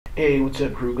Hey, what's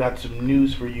up, crew? Got some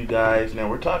news for you guys. Now,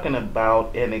 we're talking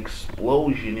about an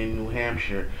explosion in New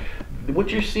Hampshire. What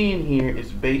you're seeing here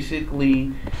is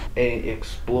basically an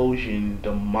explosion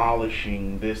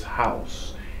demolishing this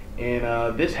house.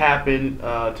 And this happened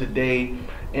today.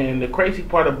 And the crazy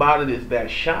part about it is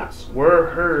that shots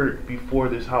were heard before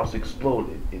this house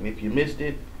exploded. And if you missed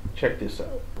it, check this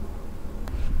out.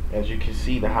 As you can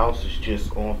see, the house is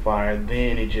just on fire.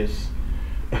 Then it just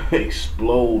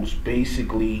explodes,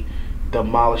 basically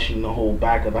demolishing the whole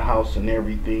back of the house and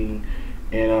everything.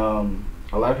 And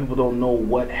a lot of people don't know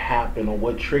what happened or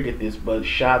what triggered this, but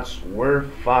shots were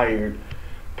fired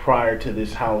prior to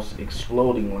this house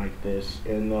exploding like this.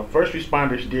 And first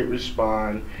responders did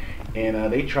respond,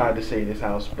 and they tried to save this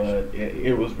house, but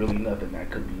it was really nothing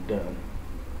that could be done.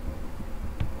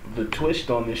 The twist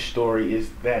on this story is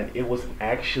that it was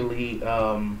actually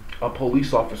a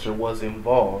police officer was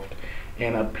involved,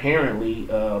 and apparently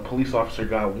a police officer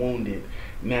got wounded.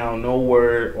 Now, no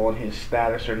word on his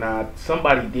status or not.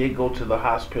 Somebody did go to the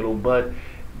hospital, but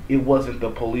it wasn't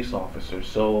the police officer,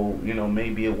 so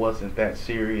maybe it wasn't that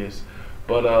serious.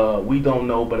 But we don't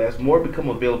know. But as more become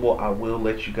available, I will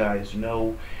let you guys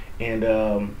know. And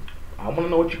I want to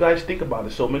know what you guys think about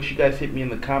it. So make sure you guys hit me in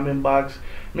the comment box.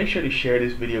 Make sure to share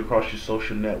this video across your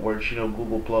social networks,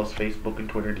 Google Plus, Facebook, and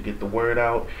Twitter, to get the word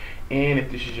out. And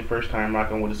if this is your first time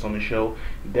rocking with us on the show,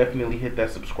 definitely hit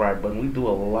that subscribe button. We do a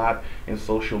lot in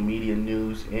social media,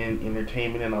 news, and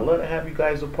entertainment, and I love to have you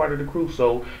guys a part of the crew.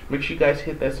 So make sure you guys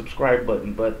hit that subscribe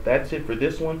button. But that's it for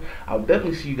this one. I'll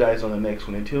definitely see you guys on the next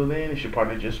one. Until then, it's your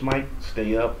partner Just Mike.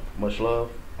 Stay up. Much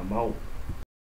love. I'm out.